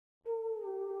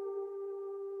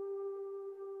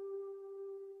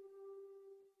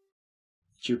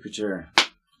Jupiter,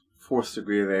 4th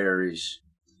degree of Aries.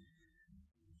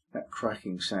 That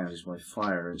cracking sound is my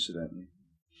fire, incidentally.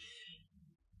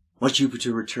 My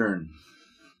Jupiter return.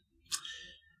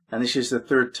 And this is the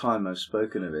 3rd time I've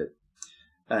spoken of it.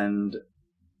 And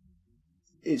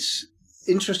it's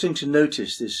interesting to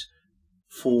notice this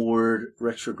forward,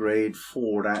 retrograde,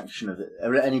 forward action of it.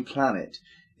 Any planet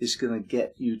is going to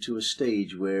get you to a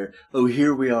stage where, oh,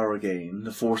 here we are again,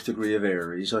 the 4th degree of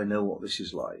Aries, I know what this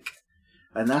is like.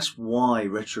 And that's why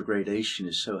retrogradation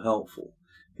is so helpful,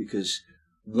 because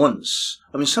once,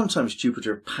 I mean, sometimes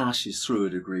Jupiter passes through a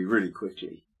degree really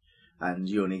quickly, and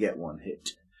you only get 1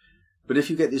 hit. But if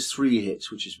you get these 3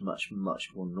 hits, which is much, much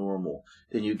more normal,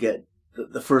 then you get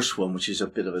the first one, which is a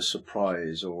bit of a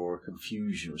surprise or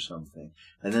confusion or something,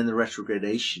 and then the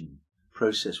retrogradation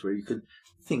process where you can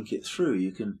think it through,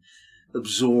 you can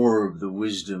absorb the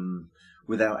wisdom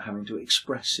without having to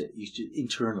express it, you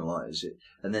internalize it,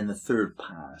 and then the 3rd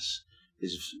pass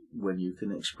is when you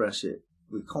can express it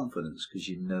with confidence because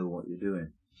you know what you're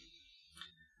doing.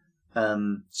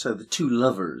 So the 2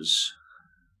 lovers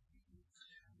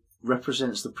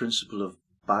represents the principle of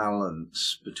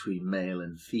balance between male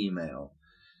and female,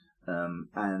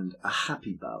 and a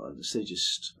happy balance. They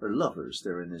just are lovers.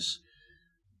 They're in this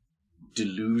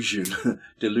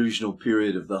delusional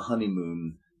period of the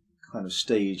honeymoon kind of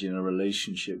stage in a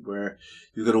relationship where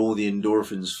you've got all the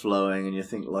endorphins flowing and you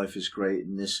think life is great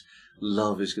and this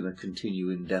love is going to continue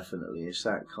indefinitely. It's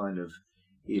that kind of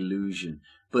illusion.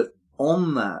 But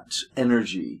on that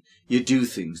energy, you do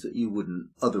things that you wouldn't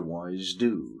otherwise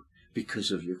do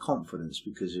because of your confidence,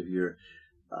 because of your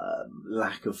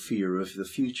lack of fear of the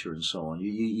future and so on.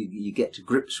 You get to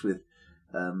grips with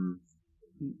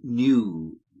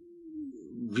new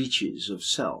reaches of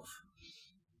self.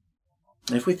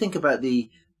 And if we think about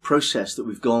the process that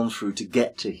we've gone through to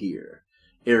get to here,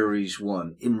 Aries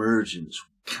 1, emergence.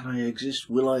 Can I exist?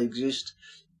 Will I exist?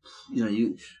 You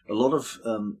know, a lot of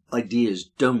ideas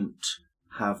don't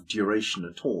have duration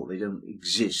at all. They don't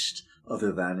exist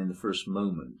other than in the first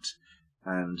moment.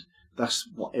 And that's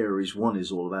what Aries 1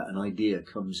 is all about. An idea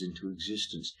comes into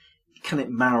existence. Can it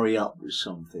marry up with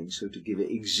something? So to give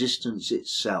it existence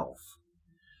itself,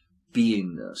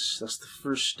 beingness. That's the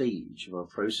first stage of our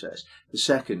process. The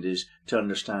second is to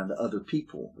understand that other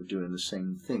people are doing the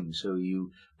same thing. So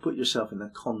you put yourself in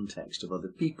the context of other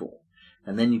people.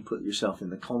 And then you put yourself in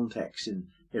the context in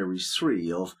Aries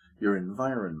 3 of your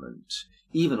environment,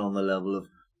 even on the level of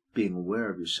being aware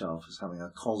of yourself as having a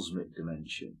cosmic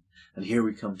dimension. And here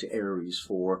we come to Aries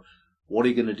 4. What are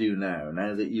you going to do now?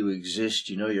 Now that you exist,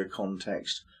 you know your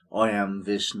context. I am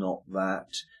this, not that.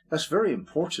 That's very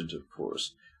important, of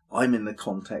course. I'm in the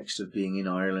context of being in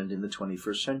Ireland in the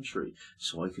 21st century,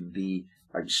 so I can be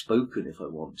outspoken if I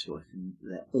want to. I can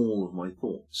let all of my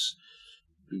thoughts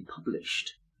be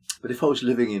published. But if I was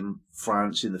living in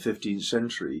France in the 15th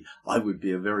century, I would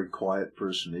be a very quiet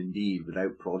person indeed,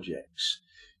 without projects,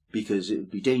 because it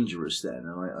would be dangerous then,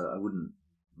 and I wouldn't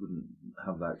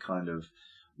have that kind of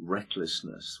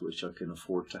recklessness which I can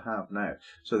afford to have now.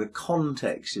 So the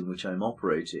context in which I'm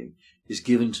operating is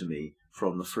given to me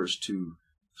from the first 2,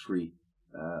 3,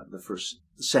 the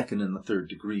 2nd and the 3rd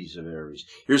degrees of Aries.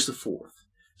 Here's the 4th.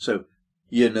 So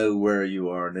you know where you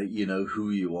are, you know who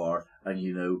you are, and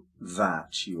you know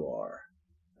that you are.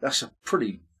 That's a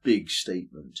pretty big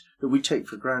statement that we take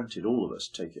for granted. All of us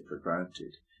take it for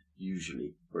granted,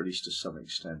 usually, or at least to some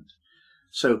extent.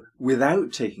 So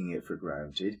without taking it for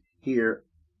granted, here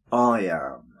I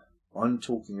am. I'm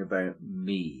talking about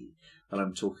me, and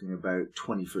I'm talking about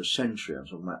 21st century. I'm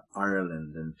talking about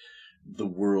Ireland and the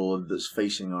world that's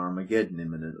facing Armageddon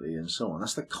imminently and so on.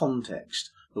 That's the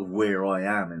context of where I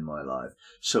am in my life.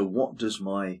 So what does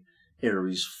my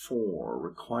Aries 4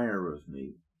 require of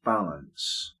me?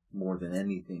 Balance, more than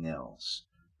anything else.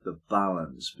 The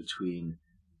balance between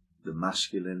the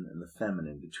masculine and the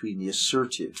feminine, between the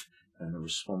assertive and the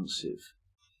responsive,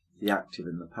 the active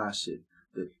and the passive,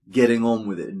 the getting on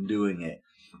with it and doing it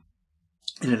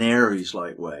in an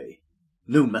Aries-like way.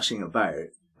 No messing about.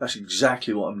 That's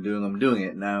exactly what I'm doing. I'm doing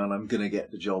it now and I'm going to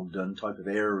get the job done type of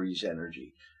Aries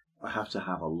energy. I have to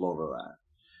have a lot of that.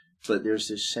 But there's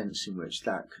this sense in which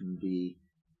that can be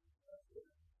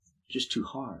just too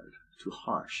hard, too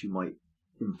harsh. You might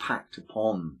impact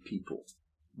upon people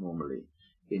normally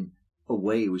in a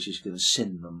way which is going to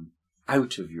send them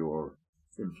out of your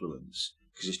influence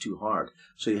because it's too hard.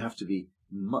 So you have to be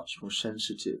much more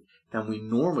sensitive than we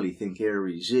normally think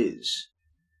Aries is.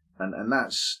 And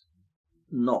that's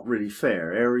not really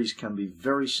fair. Aries can be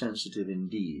very sensitive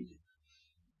indeed.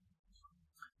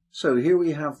 So here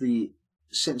we have the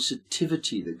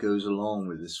sensitivity that goes along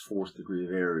with this 4th degree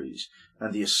of Aries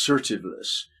and the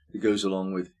assertiveness that goes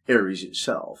along with Aries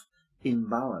itself in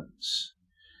balance.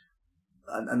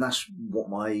 And that's what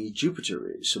my Jupiter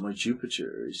is. So my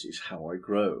Jupiter is how I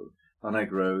grow. And I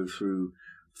grow through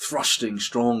thrusting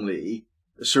strongly,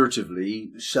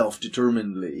 assertively,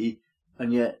 self-determinedly,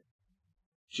 and yet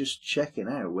just checking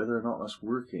out whether or not that's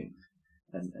working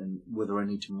and whether I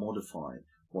need to modify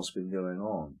what's been going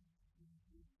on.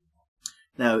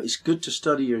 Now, it's good to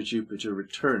study your Jupiter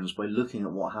returns by looking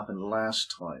at what happened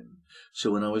last time.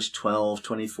 So when I was 12,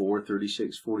 24,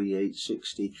 36, 48,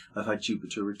 60, I've had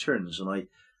Jupiter returns, and I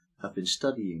have been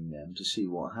studying them to see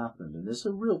what happened. And there's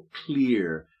a real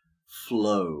clear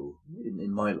flow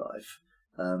in my life.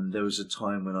 There was a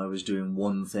time when I was doing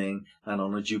one thing, and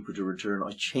on a Jupiter return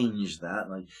I changed that,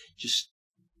 and I just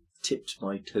tipped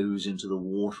my toes into the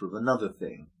water of another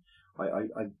thing.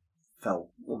 I felt,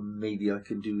 well, maybe I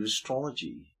can do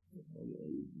astrology.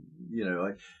 You know,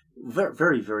 I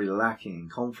very, very lacking in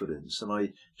confidence, and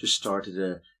I just started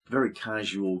a very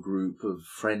casual group of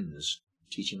friends,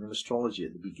 teaching them astrology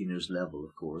at the beginner's level,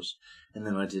 of course. And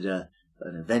then I did an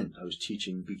event. I was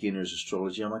teaching beginners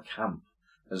astrology on a camp.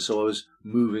 And so I was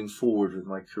moving forward with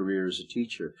my career as a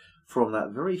teacher from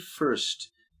that very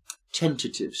first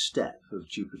tentative step of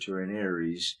Jupiter in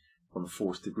Aries on the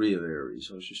 4th degree of Aries.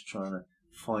 I was just trying to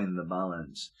find the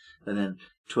balance. And then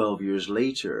 12 years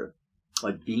later,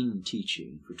 I'd been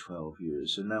teaching for 12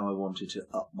 years, and now I wanted to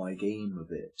up my game a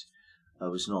bit. I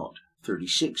was not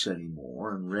 36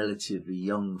 anymore and relatively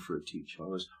young for a teacher. I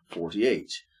was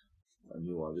 48. I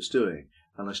knew what I was doing.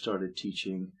 And I started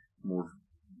teaching more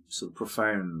sort of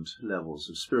profound levels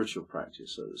of spiritual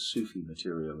practice, so Sufi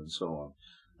material and so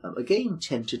on. Again,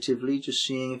 tentatively, just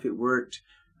seeing if it worked,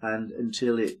 and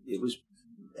until it was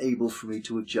able for me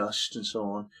to adjust and so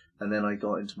on. And then I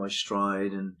got into my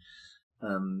stride and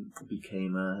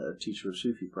became a teacher of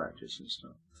Sufi practice and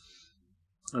stuff.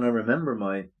 And I remember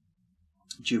my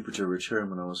Jupiter return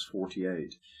when I was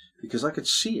 48, because I could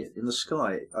see it in the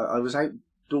sky. I was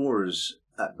outdoors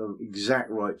at the exact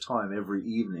right time every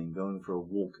evening, going for a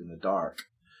walk in the dark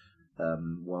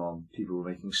while people were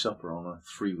making supper on a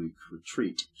 3-week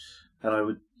retreat. And I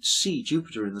would see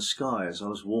Jupiter in the sky as I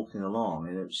was walking along,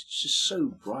 and it was just so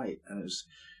bright, and it was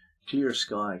clear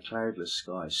sky, cloudless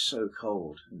sky, so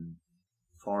cold, and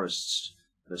forests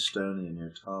of Estonia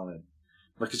near Tallinn.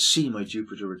 I could see my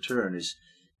Jupiter return is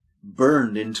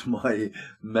burned into my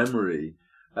memory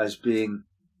as being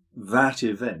that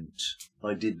event.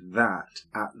 I did that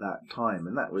at that time,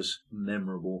 and that was a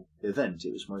memorable event.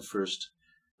 It was my first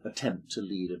attempt to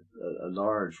lead a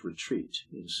large retreat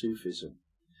in Sufism.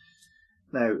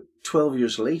 Now, 12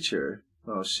 years later,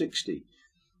 when I was 60,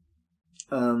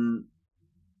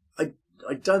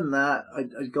 I'd done that.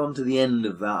 I'd gone to the end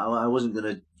of that. I wasn't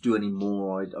going to do any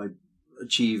more. I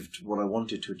achieved what I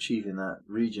wanted to achieve in that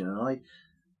region, and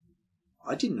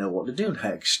I didn't know what to do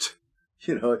next.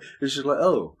 You know, it was just like,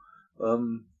 oh,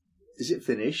 is it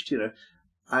finished? You know,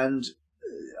 and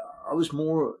I was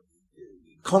more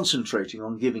concentrating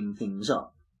on giving things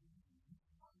up.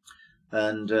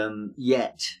 And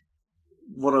yet,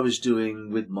 what I was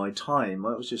doing with my time,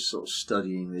 I was just sort of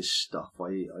studying this stuff.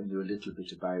 I knew a little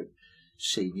bit about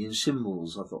Sabian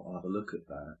Symbols. I thought, I'll have a look at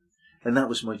that. And that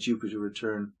was my Jupiter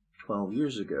return 12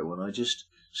 years ago, when I just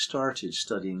started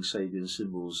studying Sabian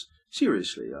Symbols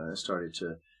seriously. I started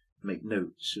to make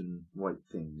notes and write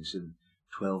things, and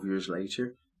 12 years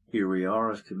later, here we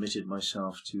are. I've committed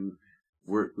myself to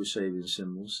work with Sabian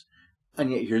Symbols,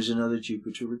 and yet here's another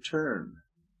Jupiter return.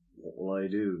 What will I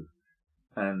do?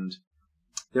 And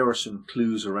there are some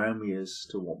clues around me as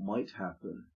to what might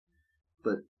happen,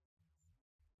 but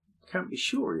I can't be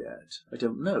sure yet. I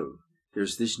don't know.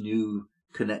 There's this new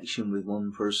connection with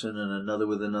one person and another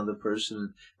with another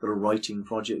person. Got a writing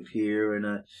project here and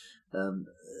a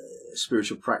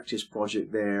spiritual practice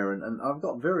project there, and I've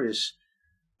got various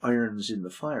irons in the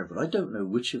fire, but I don't know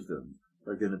which of them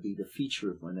are going to be the feature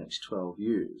of my next 12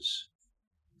 years.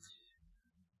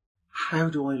 How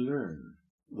do I learn?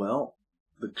 Well,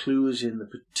 the clue is in the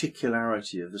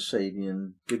particularity of the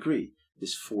Sabian degree,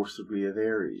 this 4th degree of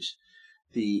Aries.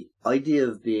 The idea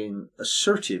of being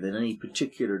assertive in any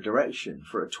particular direction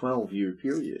for a 12-year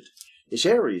period. It's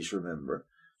Aries, remember.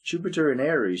 Jupiter in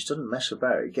Aries doesn't mess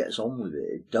about. It gets on with it.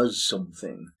 It does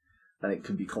something. And it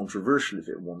can be controversial if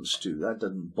it wants to. That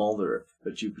doesn't bother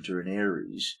a Jupiter in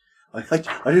Aries. I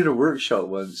did a workshop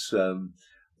once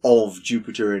of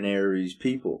Jupiter in Aries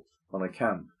people on a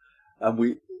camp. And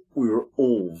we were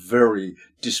all very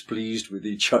displeased with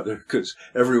each other because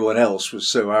everyone else was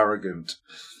so arrogant.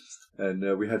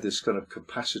 And we had this kind of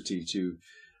capacity to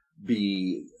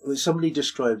be, somebody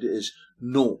described it as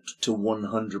 0 to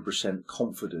 100%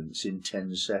 confidence in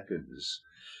 10 seconds.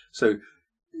 So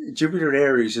Jupiter in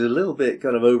Aries is a little bit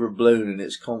kind of overblown in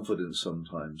its confidence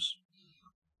sometimes.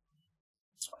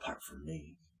 Apart from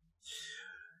me.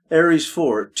 Aries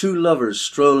 4, two lovers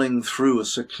strolling through a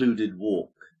secluded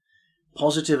walk.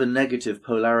 Positive and negative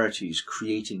polarities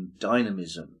creating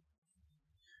dynamism.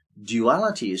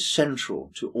 Duality is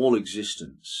central to all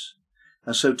existence.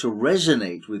 And so to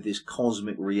resonate with this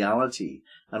cosmic reality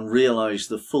and realize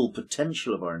the full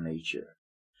potential of our nature,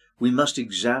 we must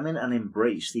examine and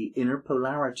embrace the inner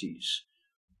polarities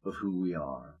of who we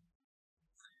are.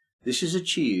 This is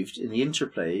achieved in the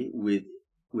interplay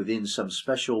within some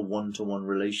special one-to-one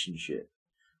relationship,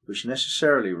 which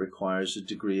necessarily requires a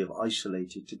degree of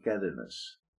isolated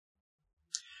togetherness.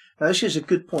 Now this is a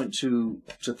good point to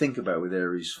think about with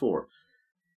Aries 4.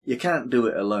 You can't do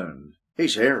it alone.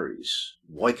 It's Aries.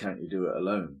 Why can't you do it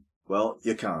alone? Well,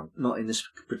 you can't. Not in this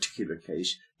particular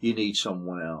case. You need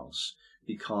someone else.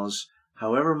 Because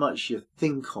however much you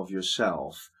think of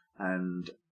yourself and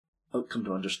come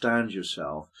to understand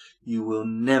yourself, you will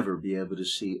never be able to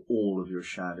see all of your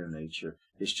shadow nature.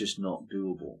 It's just not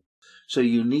doable. So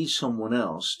you need someone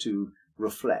else to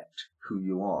reflect who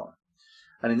you are.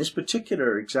 And in this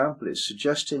particular example, it's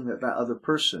suggesting that that other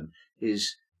person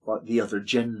is like the other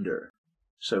gender.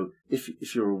 So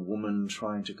if you're a woman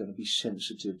trying to kind of be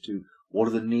sensitive to what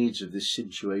are the needs of this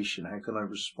situation, how can I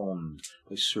respond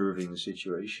by serving the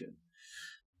situation,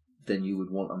 then you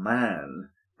would want a man,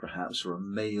 perhaps, or a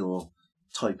male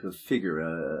type of figure,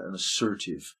 an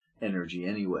assertive energy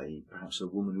anyway, perhaps a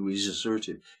woman who is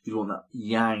assertive. You'd want that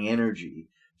yang energy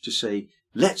to say,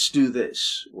 let's do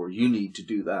this, or you need to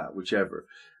do that, whichever.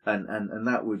 And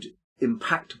that would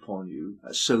impact upon you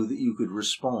so that you could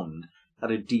respond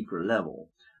at a deeper level.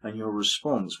 And your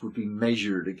response would be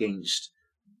measured against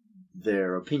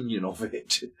their opinion of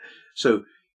it. So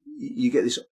you get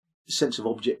this sense of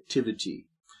objectivity.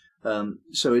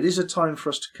 So it is a time for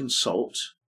us to consult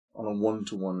on a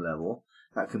one-to-one level.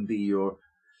 That can be your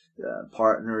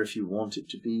partner if you want it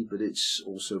to be, but it's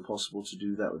also possible to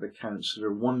do that with a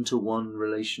counsellor. One-to-one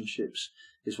relationships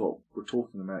is what we're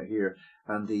talking about here.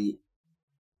 And the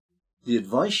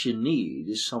advice you need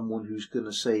is someone who's going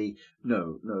to say,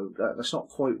 no, that's not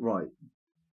quite right.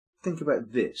 Think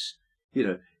about this. You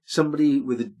know, somebody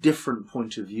with a different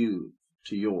point of view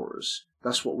to yours.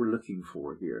 That's what we're looking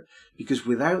for here. Because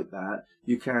without that,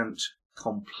 you can't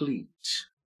complete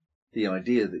the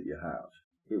idea that you have.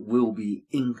 It will be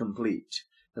incomplete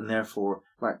and therefore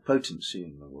lack potency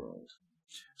in the world.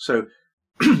 So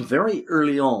very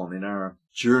early on in our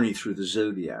journey through the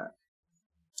zodiac,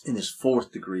 in this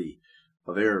 4th degree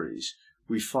of Aries,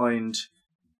 we find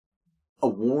a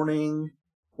warning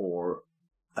or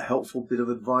a helpful bit of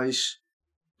advice.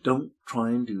 Don't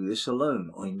try and do this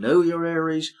alone. I know you're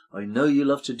Aries. I know you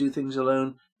love to do things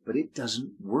alone, but it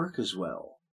doesn't work as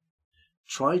well.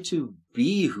 Try to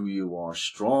be who you are,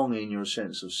 strong in your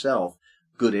sense of self,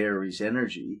 good Aries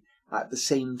energy, at the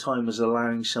same time as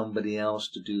allowing somebody else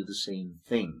to do the same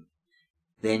thing.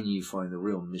 Then you find the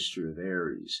real mystery of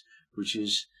Aries, which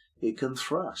is it can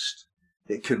thrust.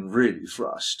 It can really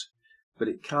thrust. But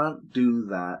it can't do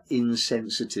that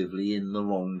insensitively in the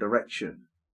wrong direction.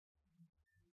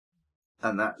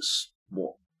 And that's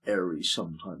what Aries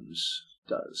sometimes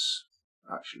does,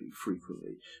 actually,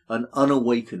 frequently. An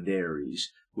unawakened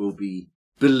Aries will be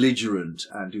belligerent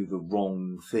and do the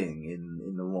wrong thing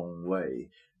in the wrong way.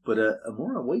 But a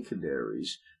more awakened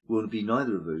Aries will be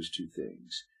neither of those two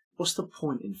things. What's the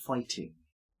point in fighting?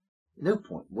 No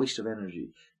point, waste of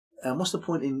energy. And what's the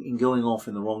point in going off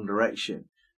in the wrong direction?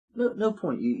 No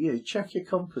point. You check your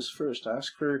compass first,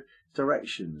 ask for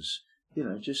directions.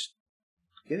 Just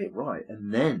get it right,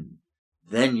 and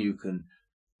then you can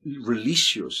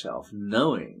release yourself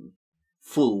knowing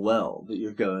full well that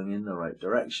you're going in the right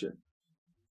direction.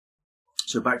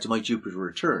 So back to my Jupiter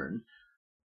return,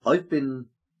 I've been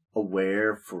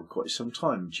aware for quite some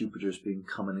time. Jupiter's been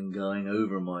coming and going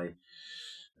over my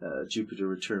Jupiter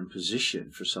return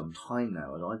position for some time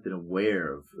now, and I've been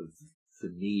aware of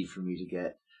the need for me to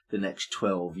get the next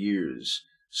 12 years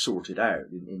sorted out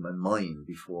in my mind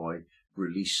before I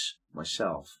release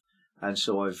myself. And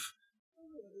so I've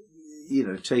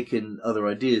taken other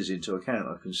ideas into account.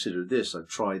 I've considered this, I've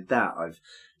tried that, I've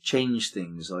changed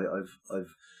things,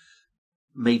 I've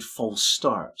made false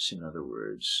starts, in other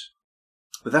words.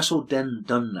 But that's all done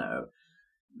now.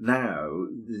 Now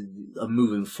I'm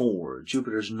moving forward.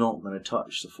 Jupiter's not going to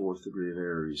touch the 4th degree of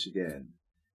Aries again.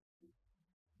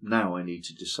 Now I need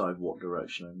to decide what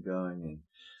direction I'm going in.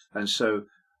 And so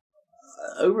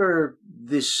over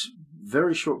this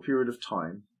very short period of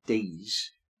time,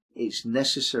 days, it's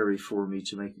necessary for me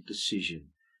to make a decision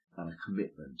and a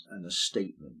commitment and a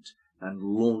statement and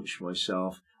launch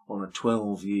myself on a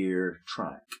 12-year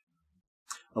track.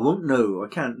 I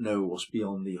can't know what's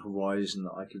beyond the horizon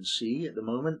that I can see at the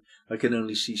moment. I can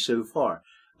only see so far.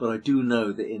 But I do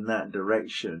know that in that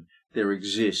direction there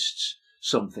exists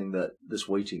something that's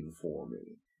waiting for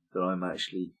me, that I'm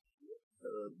actually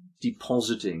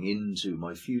depositing into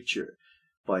my future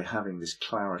by having this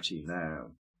clarity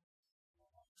now.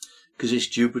 Because it's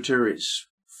Jupiter, it's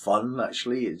fun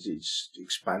actually, it's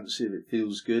expansive, it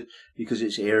feels good. Because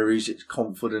it's Aries, it's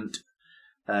confident.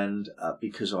 And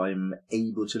because I'm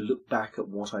able to look back at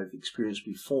what I've experienced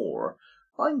before,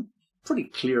 I'm pretty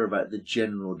clear about the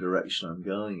general direction I'm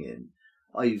going in.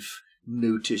 I've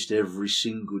noticed every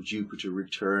single Jupiter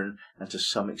return, and to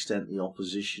some extent the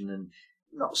opposition, and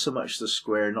not so much the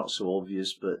square, not so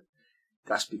obvious, but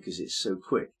that's because it's so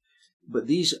quick. But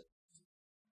these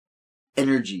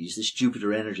energies, this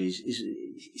Jupiter energies,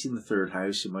 is in the 3rd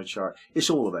house in my chart.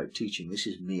 It's all about teaching. This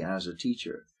is me as a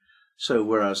teacher. So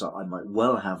whereas I might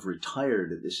well have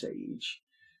retired at this age,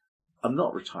 I'm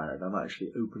not retired. I'm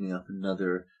actually opening up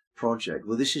another project.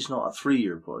 Well, this is not a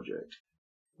 3-year project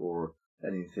or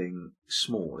anything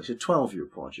small. It's a 12-year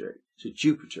project. It's a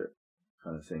Jupiter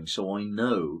kind of thing. So I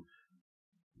know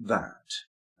that.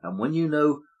 And when you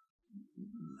know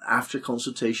after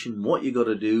consultation what you got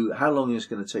to do, how long it's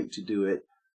going to take to do it,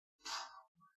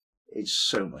 it's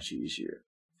so much easier.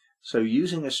 So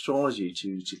using astrology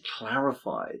to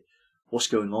clarify what's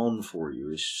going on for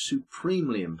you is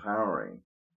supremely empowering.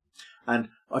 And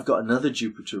I've got another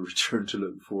Jupiter return to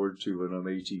look forward to when I'm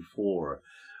 84,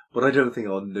 but I don't think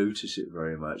I'll notice it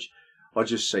very much. I'll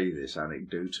just say this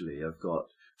anecdotally. I've got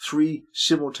 3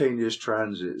 simultaneous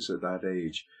transits at that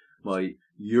age. My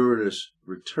Uranus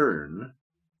return,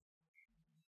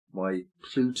 my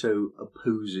Pluto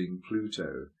opposing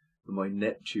Pluto, and my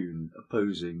Neptune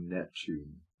opposing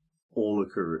Neptune all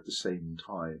occur at the same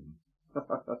time.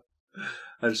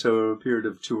 And so over a period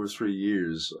of 2 or 3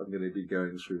 years, I'm going to be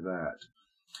going through that.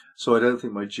 So I don't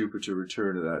think my Jupiter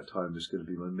return at that time is going to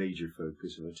be my major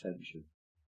focus of attention.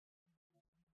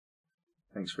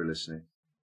 Thanks for listening.